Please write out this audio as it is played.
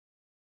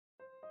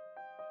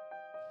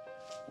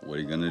What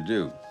are you gonna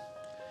do?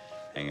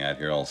 Hang out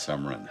here all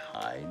summer and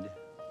hide?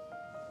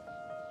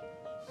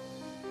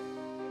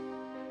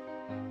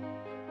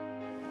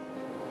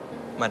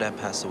 My dad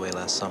passed away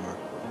last summer.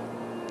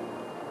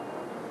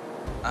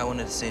 I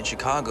wanted to stay in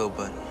Chicago,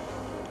 but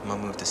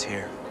Mom moved us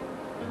here.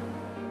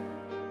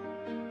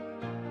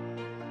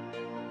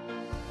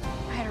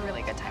 I had a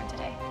really good time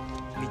today.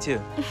 Me too.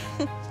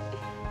 Hey,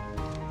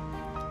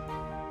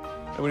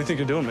 what do you think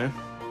you're doing, man?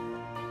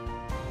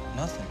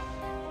 Nothing.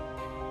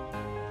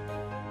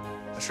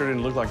 I sure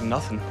didn't look like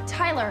nothing.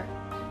 Tyler,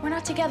 we're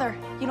not together.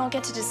 You don't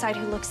get to decide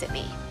who looks at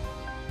me.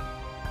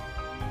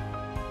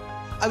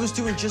 I was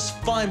doing just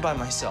fine by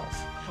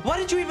myself. Why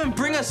did you even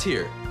bring us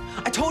here?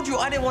 I told you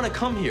I didn't want to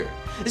come here.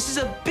 This is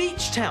a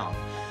beach town.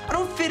 I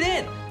don't fit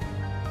in.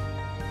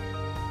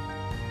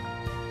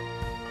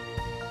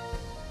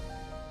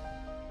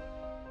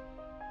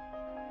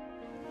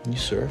 You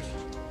surf?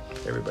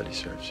 Everybody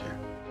surfs here.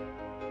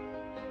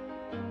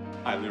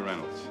 Hi, Lee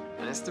Reynolds.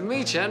 Nice to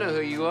meet you. I know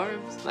who you are.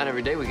 It's not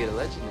every day we get a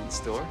legend in the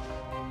store.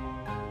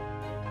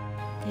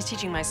 He's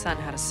teaching my son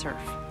how to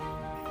surf.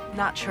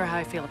 Not sure how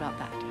I feel about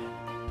that.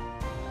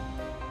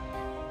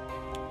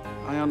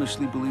 I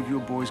honestly believe your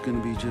boy's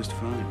gonna be just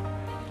fine.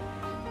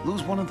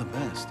 Lou's one of the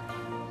best.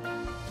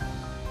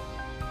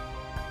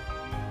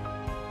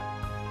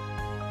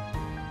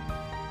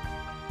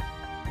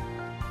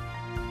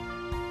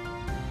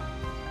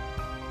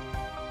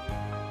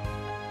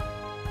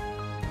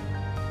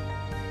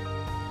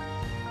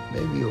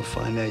 Maybe you'll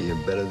find out you're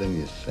better than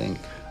you think.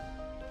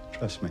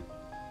 Trust me.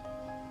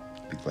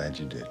 Be glad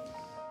you did.